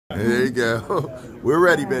There you go. We're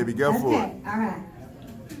ready, baby. Go for it. Okay, all right.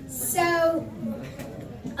 So,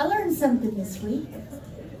 I learned something this week.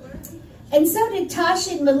 And so did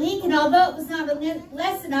Tasha and Malik, and although it was not a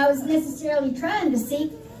lesson I was necessarily trying to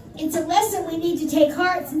seek, it's a lesson we need to take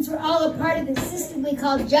heart since we're all a part of the system we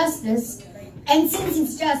call justice. And since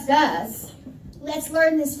it's just us, let's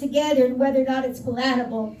learn this together, and whether or not it's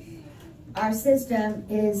palatable, our system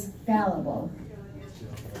is fallible.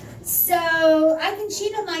 So I can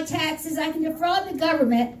cheat on my taxes, I can defraud the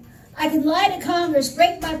government, I can lie to Congress,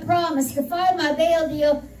 break my promise, defy my bail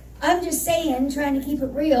deal. I'm just saying, trying to keep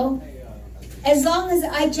it real. As long as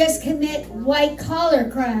I just commit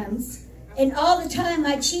white-collar crimes, and all the time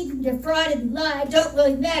I cheated, defrauded, and lied, don't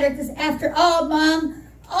really matter, because after all, Mom,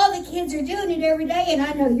 all the kids are doing it every day, and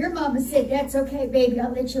I know your mama said, that's okay, baby,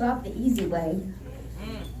 I'll let you off the easy way.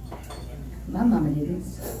 My mama didn't.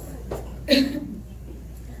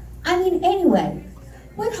 I mean, anyway,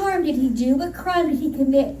 what harm did he do? What crime did he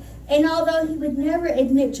commit? And although he would never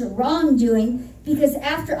admit to wrongdoing, because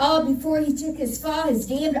after all, before he took his fall, his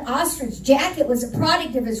damned ostrich jacket was a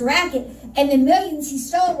product of his racket, and the millions he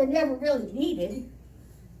stole were never really needed.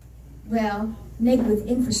 Well, maybe with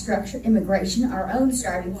infrastructure, immigration, our own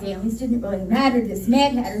starving families didn't really matter. This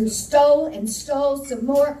man had who stole and stole some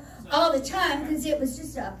more all the time because it was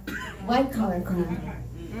just a white-collar crime.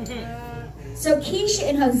 So Keisha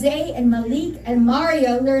and Jose and Malik and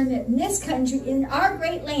Mario learned that in this country, in our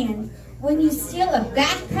great land, when you steal a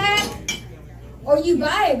backpack or you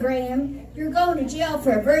buy a gram, you're going to jail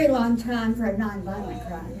for a very long time for a non-violent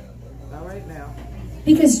crime. Not right now.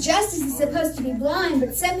 Because justice is supposed to be blind,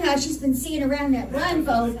 but somehow she's been seeing around that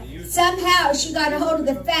blindfold. Somehow she got a hold of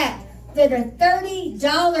the fact that a $30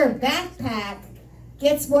 backpack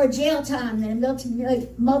gets more jail time than a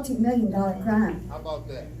multi-million-dollar crime. How about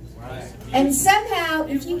that? And somehow,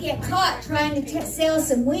 if you get caught trying to sell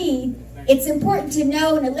some weed, it's important to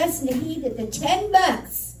know and a lesson to heed that the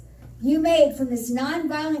 $10 you made from this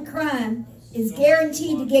non-violent crime is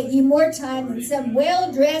guaranteed to get you more time than some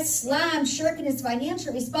well-dressed slime shirking his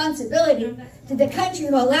financial responsibility to the country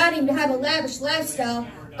who allowed him to have a lavish lifestyle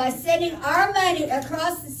by sending our money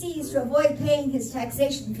across the seas to avoid paying his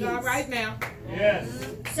taxation fees. Not right now. Yes.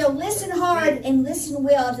 So listen hard and listen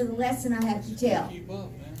well to the lesson I have to tell.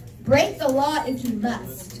 Break the law if you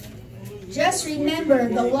must. Just remember,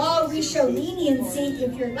 the law will show leniency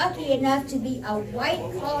if you're lucky enough to be a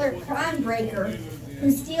white-collar crime breaker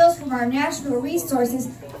who steals from our national resources.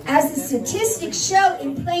 As the statistics show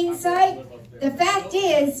in plain sight, the fact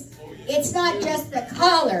is, it's not just the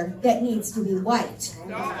collar that needs to be white.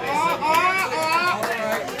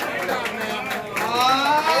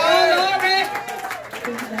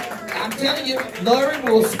 I'm telling you, Lori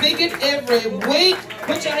will speak it every week.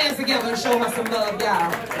 Put your hands together and show her some love, y'all.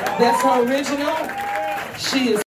 That's her original. She is